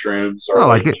 your mushrooms, or I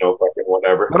like it. you know fucking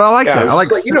whatever. But I like that. I like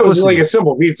just, you know it was like a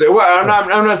simple pizza. Well,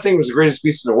 I'm not saying it was the greatest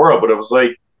pizza in the world, but it was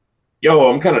like,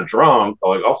 yo, I'm kind of drunk.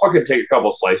 Like I'll fucking take a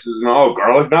couple slices and oh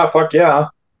garlic knot, fuck yeah.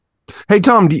 Hey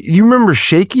Tom, do you remember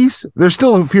Shakey's? There's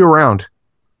still a few around.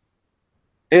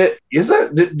 Is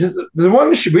that the one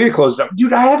in Shibuya closed up,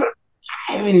 dude? I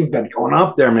haven't even been going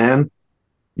up there, man.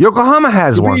 Yokohama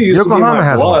has one. Yokohama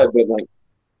has one. But like,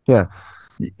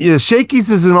 yeah. Shakey's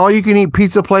is an all-you-can-eat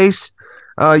pizza place.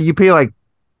 You pay like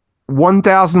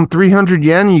 1,300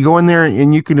 yen. You go in there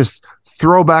and you can just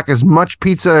throw back as much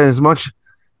pizza and as much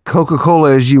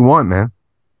Coca-Cola as you want, man.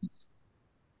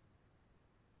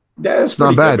 Yeah, it's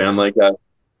pretty not bad, good, man. Like,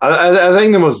 I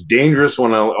think the most dangerous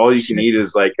one, all you can eat,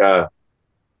 is like. All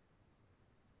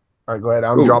right, go ahead.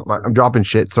 I'm dropping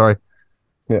shit. Sorry.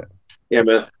 Yeah,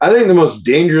 man. I think the most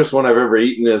dangerous one I've ever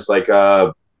eaten is like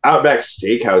Outback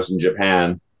Steakhouse in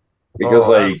Japan, because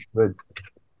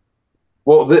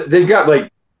well, they've got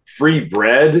like free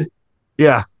bread,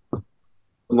 yeah, and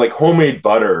like homemade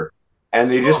butter. And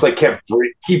they just like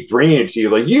keep bringing it to you.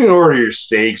 Like you can order your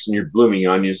steaks and your blooming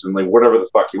onions and like whatever the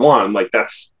fuck you want. Like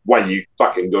that's why you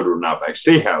fucking go to an Outback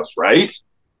Steakhouse, right?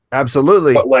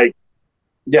 Absolutely. But like,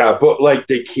 yeah, but like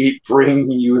they keep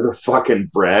bringing you the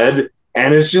fucking bread,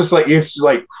 and it's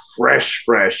like fresh.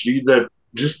 You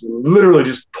just literally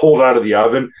just pulled out of the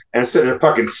oven and it's sitting there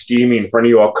fucking steaming in front of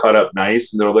you, all cut up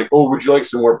nice. And they're like, "Oh, would you like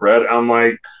some more bread?" I'm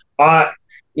like,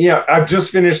 yeah, I've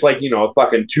just finished like a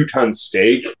fucking 2-ton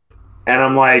steak. And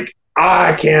I'm like,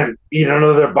 I can't eat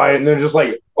another bite. And they're just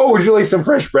like, "Oh, would you like some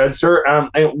fresh bread, sir?" And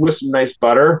with some nice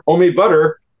butter, homemade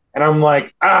butter. And I'm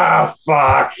like,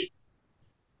 fuck.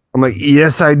 I'm like,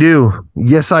 yes, I do.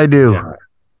 Yes, I do.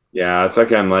 Yeah, I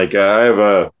fucking like, I have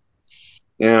a,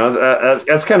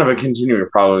 that's kind of a continuing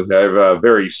problem. I have a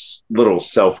very little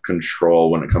self-control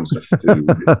when it comes to food.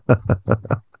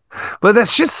 But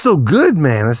that's just so good,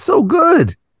 man. It's so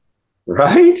good.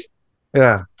 Right?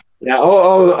 Yeah.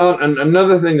 Yeah. And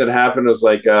another thing that happened was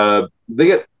like they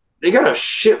got a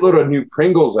shitload of new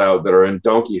Pringles out that are in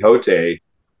Don Quixote.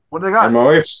 What do they got? And my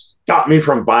wife stopped me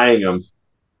from buying them.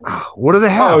 What do they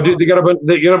have? Oh, dude, they got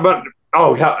a bunch.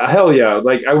 Oh, hell yeah!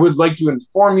 Like, I would like to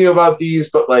inform you about these,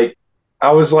 but like,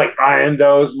 I was like buying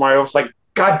those. My wife was like,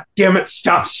 "God damn it,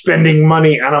 stop spending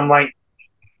money!" And I'm like,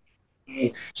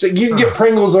 "So you can get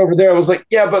Pringles over there." I was like,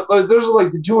 "Yeah, but those are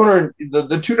like the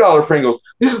 $2 Pringles.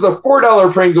 This is the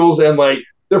 $4 Pringles, and like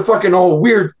they're fucking all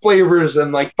weird flavors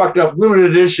and like fucked up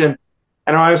limited edition."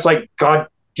 And I was like, "God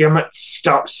damn it,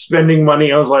 stop spending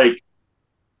money!" I was like,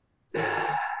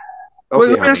 "Okay,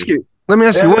 let me ask you. And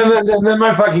then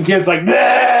my fucking kid's like, nah,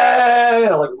 like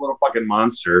a little fucking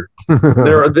monster.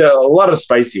 there are a lot of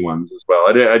spicy ones as well.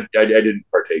 I didn't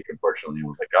partake, unfortunately. I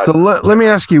was like, God. So let me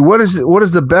ask you, what is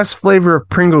the best flavor of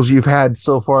Pringles you've had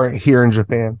so far here in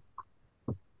Japan?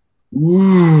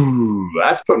 Ooh,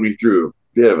 that's putting me through a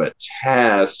bit of a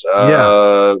test.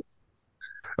 Yeah.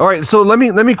 All right, so let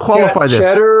me qualify this.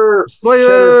 Cheddar. Slow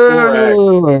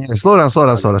down.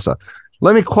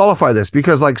 Let me qualify this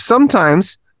because like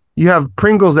sometimes you have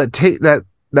Pringles that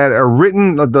are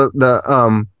written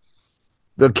the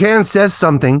can says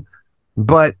something,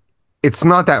 but it's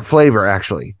not that flavor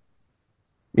actually.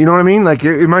 You know what I mean? Like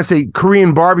it might say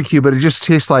Korean barbecue, but it just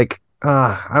tastes like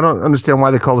I don't understand why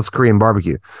they call this Korean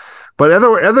barbecue. But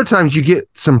other times you get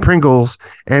some Pringles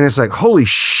and it's like, holy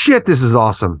shit, this is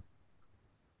awesome.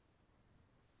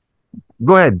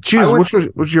 Go ahead, choose.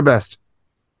 What's your best?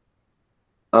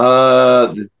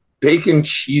 The bacon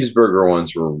cheeseburger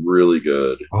ones were really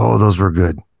good. Oh, those were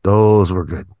good.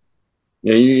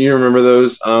 Yeah, you remember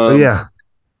those? Yeah.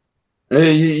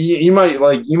 You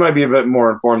might be a bit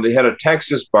more informed. They had a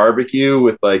Texas barbecue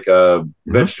with like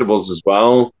vegetables as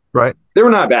well. Right. They were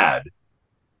not bad,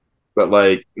 but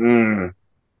like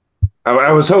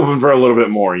I was hoping for a little bit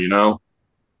more. You know.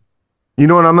 You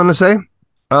know what I'm gonna say?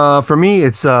 For me,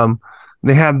 it's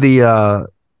they have the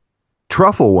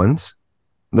truffle ones.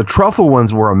 The truffle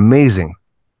ones were amazing.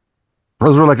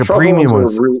 Those were like a premium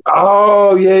ones.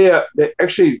 Oh yeah. They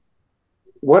actually,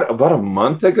 about a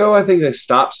month ago, I think they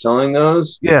stopped selling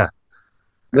those. Yeah,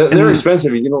 they're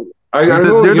expensive. You know, they're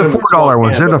the $4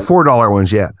 ones. They're the $4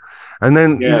 ones. Yeah, and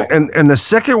then and the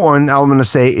second one I'm going to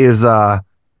say is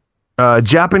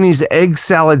Japanese egg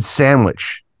salad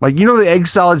sandwich. Like the egg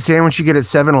salad sandwich you get at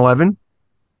 7-Eleven.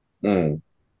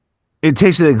 It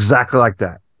tasted exactly like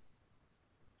that.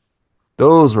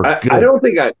 Those were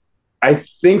good. I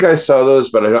think I saw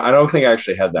those, but I don't think I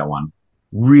actually had that one.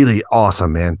 Really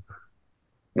awesome, man.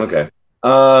 Okay.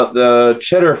 The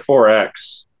cheddar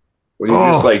 4X,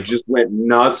 where you just went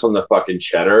nuts on the fucking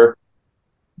cheddar.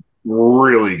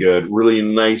 Really good, really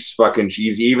nice fucking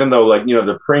cheesy. Even though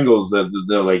the Pringles,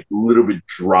 they're like a little bit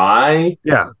dry.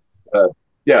 Yeah.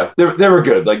 Yeah, they were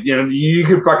good. Like you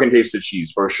could fucking taste the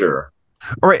cheese for sure.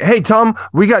 All right. Hey, Tom,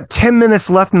 we got 10 minutes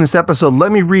left in this episode.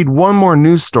 Let me read one more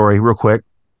news story real quick.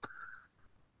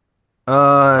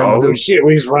 Shit,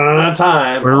 we're running out of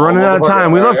time. We're running out of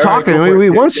time. We love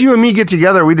talking. Once you and me get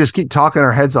together, we just keep talking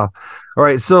our heads off. All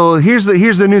right. So here's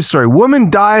the news story. Woman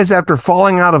dies after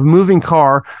falling out of moving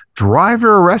car.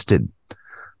 Driver arrested.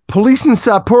 Police in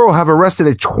Sapporo have arrested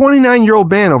a 29-year-old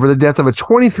man over the death of a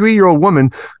 23-year-old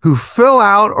woman who fell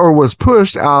out or was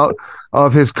pushed out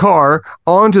of his car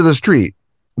onto the street.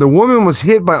 The woman was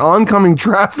hit by oncoming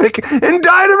traffic and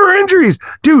died of her injuries.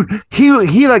 Dude, he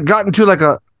like got into like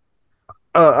a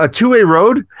two-way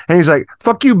road and he's like,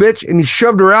 fuck you, bitch. And he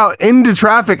shoved her out into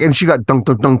traffic and she got dunk,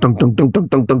 dunk, dunk, dunk, dunk, dunk, dunk,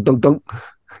 dunk, dunk, dunk, dunk,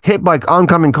 hit by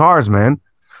oncoming cars, man.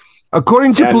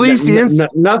 According to police,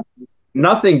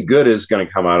 nothing good is going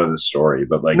to come out of this story,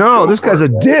 but like, no, this guy's a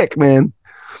dick, man.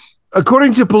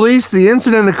 According to police, the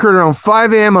incident occurred around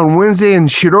 5 a.m. on Wednesday in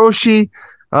Shiroshi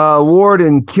ward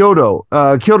in Kyoto.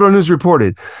 Kyoto News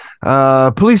reported.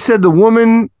 Police said the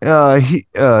woman,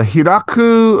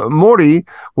 Hiraku Mori,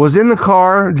 was in the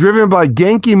car driven by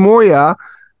Genki Moya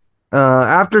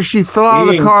after she fell out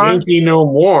of the car. Genki no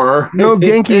more. No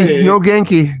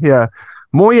Genki. Yeah.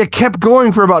 Moya kept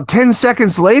going for about 10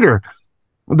 seconds later.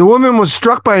 The woman was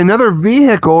struck by another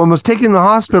vehicle and was taken to the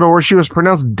hospital where she was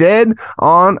pronounced dead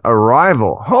on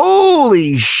arrival.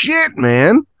 Holy shit,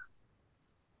 man.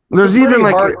 There's even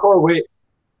like hardcore way.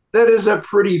 That is a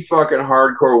pretty fucking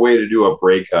hardcore way to do a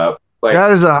breakup. Like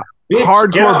that is a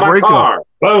hardcore breakup.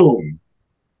 Boom.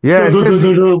 Yeah,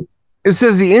 it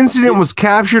says the incident was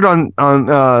captured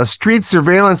on street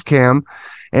surveillance cam.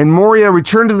 And Moria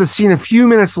returned to the scene a few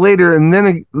minutes later and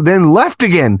then left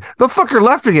again. The fucker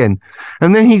left again.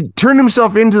 And then he turned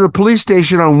himself into the police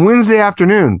station on Wednesday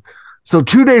afternoon. So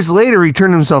 2 days later, he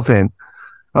turned himself in.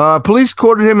 Police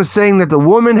quoted him as saying that the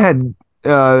woman and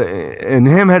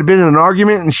him had been in an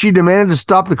argument, and she demanded to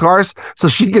stop the cars so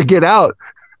she could get out.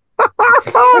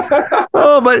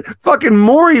 Oh, but fucking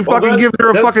Maury fucking gives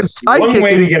her a fucking sidekick. One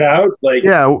way to get out, like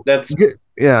that's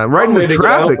right into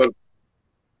traffic. Out,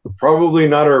 probably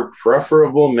not her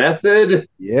preferable method.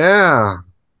 Yeah.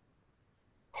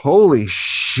 Holy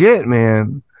shit,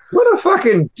 man! What a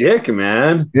fucking dick,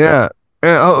 man. Yeah.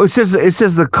 It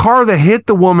says the car that hit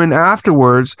the woman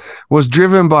afterwards was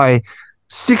driven by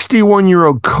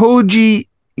 61-year-old Koji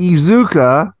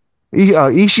Ishizuka,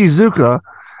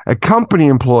 a company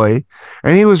employee,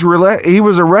 and he was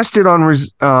arrested on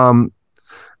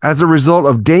as a result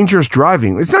of dangerous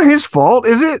driving. It's not his fault,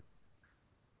 is it?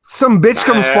 Some bitch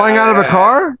comes flying out of a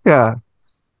car? Yeah.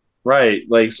 Right.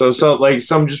 Like so like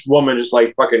some just woman just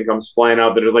like fucking comes flying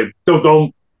out there like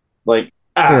don't like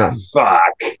fuck.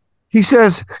 He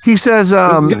says this is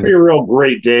gonna be a real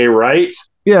great day, right?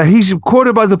 Yeah, he's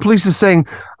quoted by the police as saying,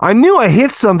 "I knew I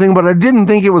hit something, but I didn't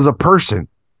think it was a person."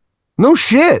 No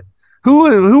shit.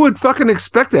 Who would fucking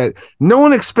expect that? No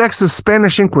one expects the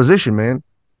Spanish Inquisition, man.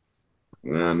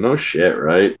 Yeah, no shit,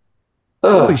 right?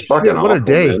 Holy shit, what awful, a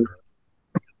day. Man.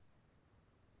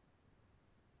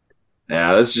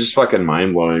 Yeah, that's just fucking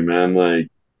mind blowing, man. Like,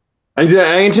 I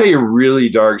can tell you a really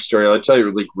dark story. I'll tell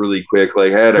you like really quick.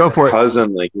 Like, I had a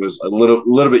cousin, like, who was a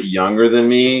little bit younger than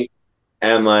me,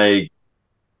 and like,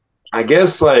 I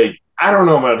guess like I don't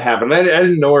know what happened. I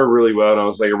didn't know her really well. And I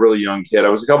was like a really young kid. I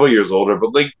was a couple of years older,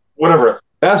 but like whatever.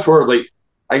 Fast forward, like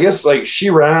I guess like she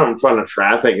ran out in front of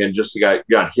traffic and just got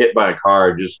hit by a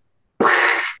car. Just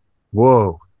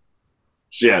whoa.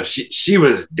 Yeah, she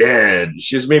was dead.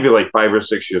 She was maybe like 5 or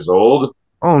 6 years old.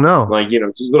 Oh no! Like, you know,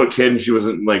 she's a little kid and she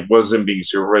wasn't being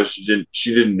supervised.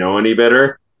 She didn't know any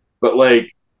better. But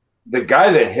like the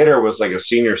guy that hit her was like a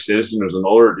senior citizen, was an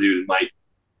older dude, and like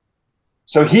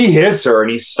so he hits her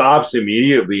and he stops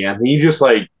immediately, and he just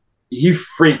like he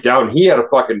freaked out and he had a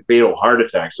fucking fatal heart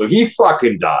attack. So he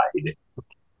fucking died.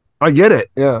 I get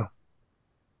it. Yeah.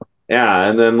 Yeah,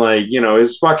 and then like, you know,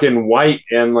 his fucking wife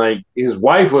and like his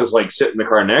wife was like sitting in the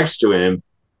car next to him,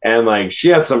 and like she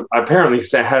had some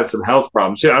health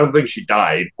problems. I don't think she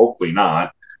died, hopefully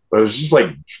not. But it was just like,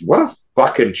 what a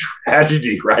fucking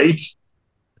tragedy, right?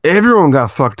 Everyone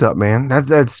got fucked up, man.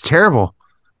 That's terrible.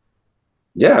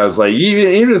 Yeah, it's like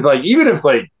even if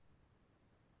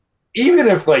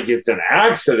it's an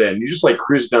accident, you just like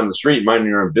cruise down the street, minding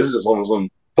your own business, all of a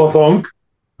sudden, thunk.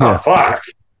 Oh fuck.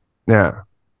 Yeah.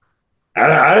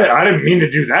 I didn't mean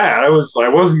to do that. I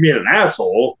wasn't being an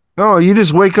asshole. No, you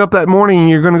just wake up that morning and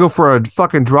you're gonna go for a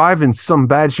fucking drive and some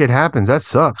bad shit happens. That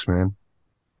sucks, man.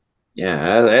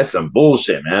 Yeah, that's some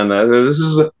bullshit, man. This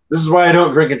is why I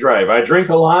don't drink and drive. I drink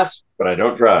a lot, but I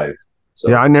don't drive. So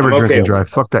yeah, I never drink and drive.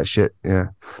 Fuck that shit. Yeah.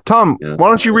 Tom, why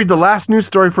don't you read the last news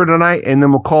story for tonight, and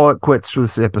then we'll call it quits for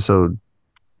this episode.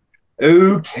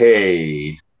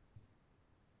 Okay.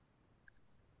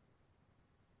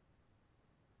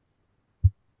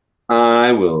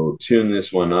 I will tune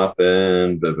this one up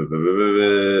and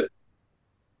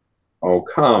oh,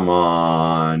 come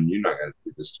on. You're not going to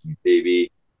do this to me,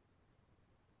 baby.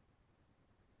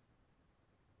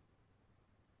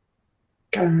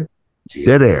 Dead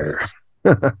air.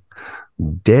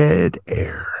 Dead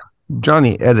air.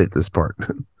 Johnny, edit this part.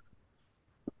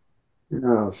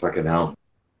 Oh, fucking hell.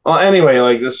 Well, anyway,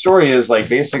 like the story is like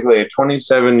basically a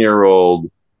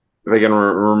 27-year-old, if I can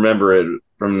remember it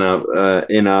from now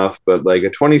enough, but like a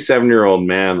 27-year-old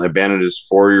man abandoned his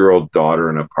 4-year-old daughter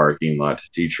in a parking lot to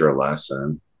teach her a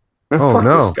lesson. Oh, fuck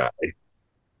no. This guy.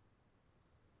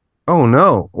 Oh,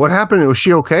 no. What happened? Was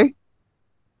she okay?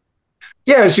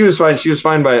 Yeah, she was fine. She was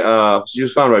found by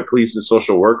police and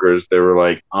social workers. They were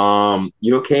like,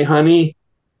 you okay, honey?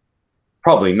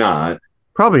 Probably not.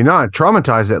 Probably not.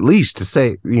 Traumatized, at least, to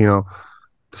say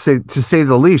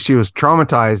the least. She was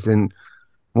traumatized and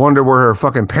wonder where her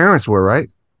fucking parents were, right?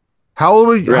 How old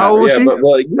was she?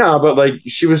 But like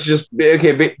she was just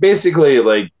okay. Basically,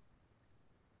 like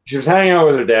she was hanging out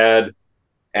with her dad,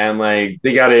 and like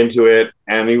they got into it,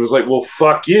 and he was like, "Well,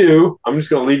 fuck you! I'm just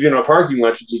gonna leave you in a parking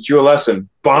lot to teach you a lesson.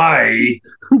 Bye!"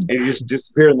 And he just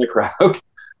disappeared in the crowd.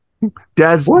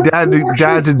 Dad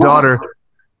to daughter.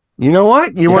 You know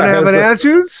what? You want to have an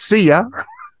attitude? See ya.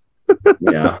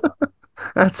 Yeah,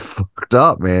 that's fucked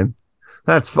up, man.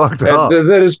 That's fucked up.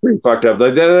 That is pretty fucked up.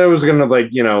 Like that, I was gonna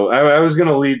I was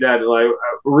gonna lead that. Like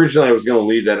originally, I was gonna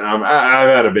lead that. I've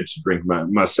had a bit to drink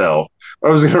myself. I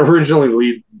was gonna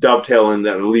originally dovetail in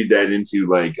that and lead that into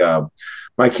like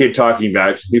my kid talking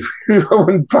back to me. I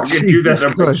wouldn't fucking do that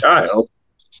to my child,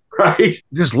 right?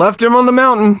 Just left him on the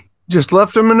mountain. Just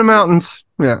left him in the mountains.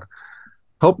 Yeah.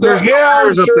 Hope there's I'm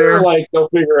bears up sure, there. like, they'll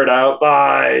figure it out.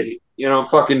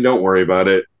 Fucking don't worry about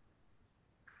it.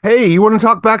 Hey, you want to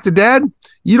talk back to Dad?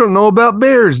 You don't know about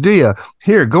bears, do you?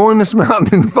 Here, go in this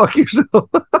mountain and fuck yourself.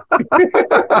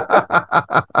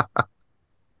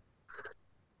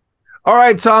 All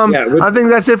right, Tom. Yeah, I think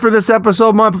that's it for this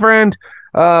episode, my friend.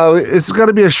 It's going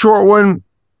to be a short one,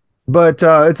 but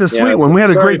it's a sweet one. We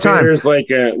had a great time. Peters, like,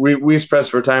 we've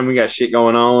pressed for time. We got shit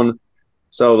going on.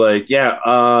 So, like,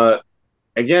 yeah.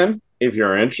 Again, if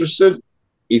you're interested,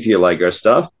 if you like our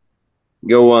stuff,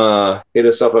 go hit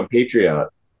us up on Patreon.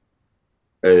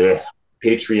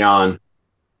 Patreon.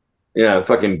 Yeah,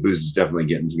 fucking Booze is definitely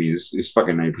getting to me. This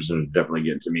fucking 9% is definitely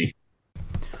getting to me.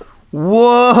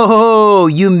 Whoa,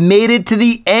 you made it to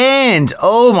the end.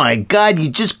 Oh my God, you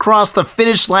just crossed the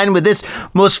finish line with this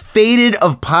most faded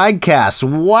of podcasts.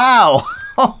 Wow.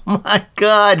 Oh my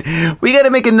God. We got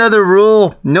to make another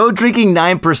rule. No drinking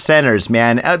 9%ers,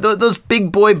 man. Those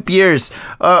big boy beers.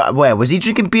 Wait, was he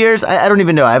drinking beers? I don't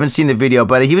even know. I haven't seen the video,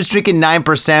 but he was drinking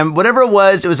 9%. Whatever it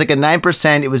was like a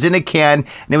 9%. It was in a can,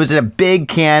 and it was in a big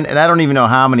can, and I don't even know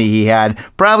how many he had.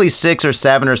 Probably 6 or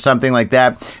 7 or something like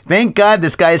that. Thank God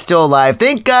this guy is still alive.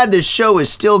 Thank God this show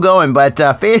is still going. But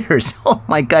Faders, oh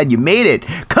my God, you made it.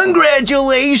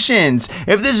 Congratulations.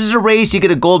 If this is a race, you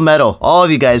get a gold medal. All of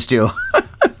you guys do.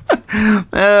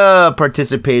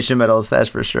 Participation medals, that's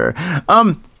for sure.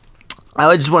 I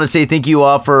just want to say thank you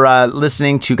all for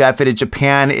listening to Got Faded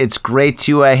Japan. It's great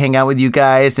to hang out with you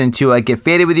guys and to get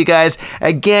faded with you guys.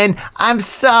 Again, I'm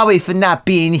sorry for not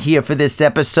being here for this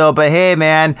episode, but hey,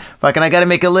 man, fucking I gotta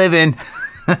make a living.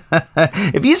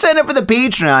 If you sign up for the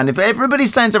Patreon, if everybody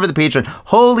signs up for the Patreon,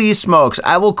 holy smokes,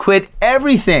 I will quit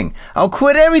everything. I'll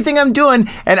quit everything I'm doing,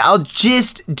 and I'll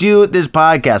just do this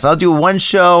podcast. I'll do one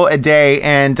show a day,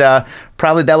 and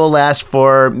probably that will last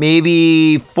for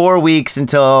maybe 4 weeks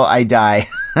until I die.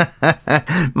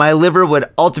 My liver would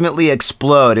ultimately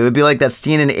explode. It would be like that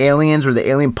scene in Aliens where the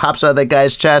alien pops out of that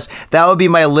guy's chest. That would be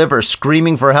my liver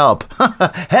screaming for help.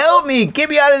 Help me! Get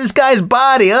me out of this guy's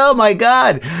body! Oh my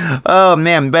God! Oh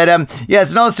man! But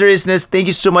yes, in all seriousness, thank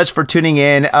you so much for tuning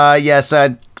in.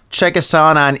 Check us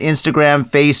out on Instagram,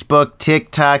 Facebook,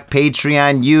 TikTok,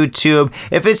 Patreon, YouTube.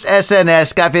 If it's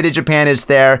SNS, Got Faded Japan, it's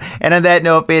there. And on that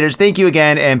note, Faders, thank you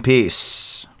again and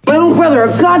peace. My own brother,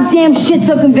 a goddamn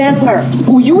shit-sucking vampire.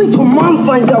 Oh, you wait till Mom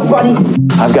finds out, buddy.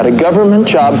 I've got a government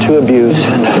job to abuse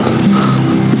and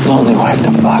a lonely wife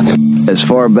to fuck. As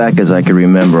far back as I can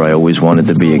remember, I always wanted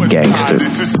to be a gangster.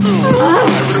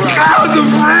 God, the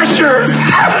pressure!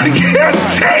 I can't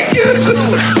take it!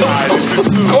 I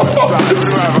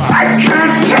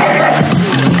can't take it!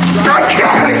 I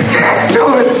can't stand to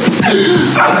it!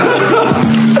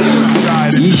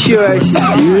 You sure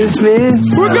excuse me?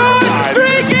 We're going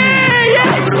drinking!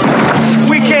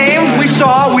 We came, we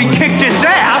saw, we kicked his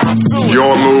ass!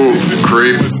 Your move,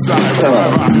 creep.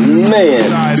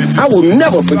 Man, I will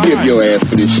never forgive your ass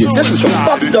for this shit. This is some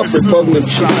fucked up repugnant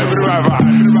shit.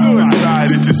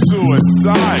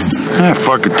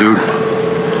 Fuck it, dude.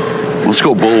 Let's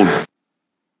go bold.